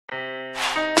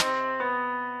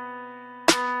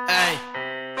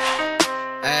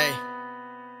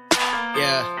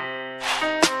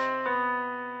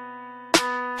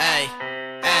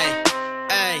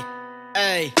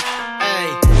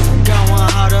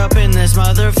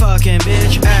motherfucking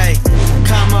bitch, ayy.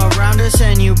 Come around us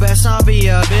and you best not be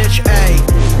a bitch, ayy.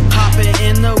 Hop it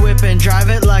in the whip and drive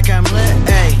it like I'm lit,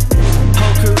 ayy.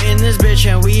 Whole crew in this bitch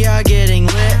and we are getting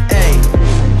lit, ayy.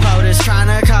 POTUS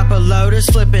tryna cop a Lotus,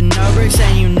 flipping no bricks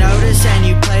and you notice and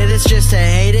you play this just to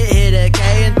hate it. Hit a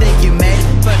K and think you made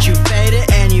it, but you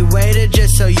faded and you waited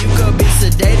just so you could be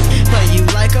sedated. Play you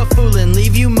like a fool and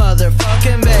leave you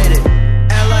motherfucking baited.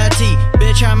 LIT,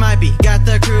 bitch I might be, got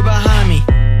the crew behind me.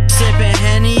 Sipping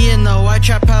Henny in the white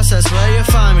trap house, that's where you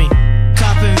find me.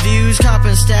 Copping views,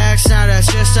 copping stacks, now that's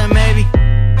just a maybe.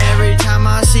 Every time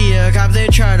I see a cop, they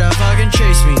try to fucking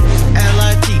chase me.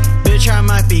 LIT, bitch I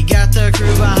might be, got the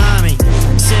crew behind me.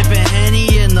 Sipping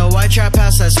Henny in the white trap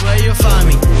house, that's where you'll find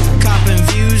me. Copping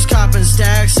views, copping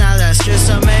stacks, now that's just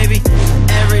a maybe.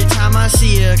 Every time I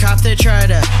see a cop, they try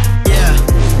to, yeah.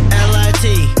 LIT,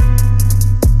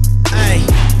 ayy,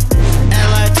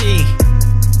 LIT,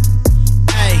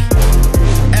 ayy,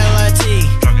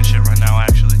 LIT. Talking shit right now,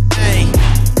 actually. Ayy,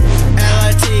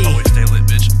 LIT. Always stay lit,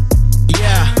 bitch.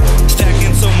 Yeah.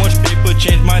 Stacking so much paper,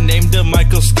 change my name to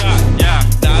Michael Scott. Yeah.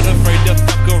 Not afraid to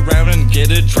fuck around and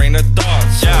get a train of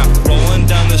thoughts. Yeah. Rolling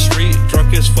down the street,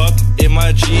 drunk as fuck in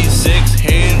my G6.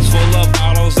 Hands full of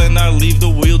bottles and I leave the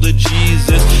wheel to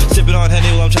Jesus. Sipping on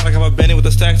Henny while I'm trying to come up Benny with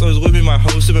the stacks. Always with me, my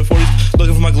hoe sipping 40s.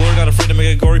 Looking for my glory, not afraid to make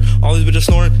it gory. All these bitches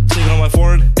snoring, sleeping on my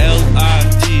forehead.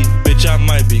 LIT, bitch I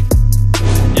might be.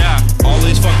 Yeah. All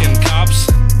these fucking cops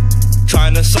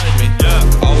trying to sight me.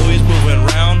 Yeah. Always moving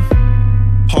around,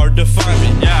 hard to find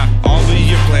me. Yeah. I'll be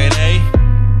your plan A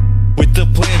with the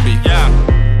plan B. Yeah.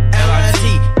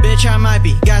 LIT, bitch I might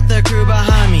be, got the crew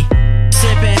behind me.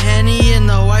 Sipping Henny in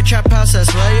the white trap house,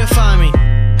 that's where you find me.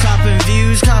 Copping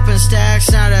views, copping stacks,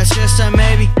 now that's just a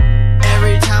maybe.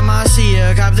 Every time I see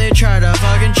a cop, they try to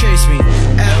fucking chase me.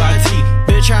 LIT,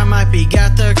 bitch I might be,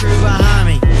 got the crew behind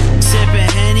me. Sipping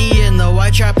Henny in the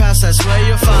white trap house, that's where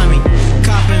you'll find me.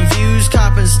 Copping views,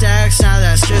 copping stacks, now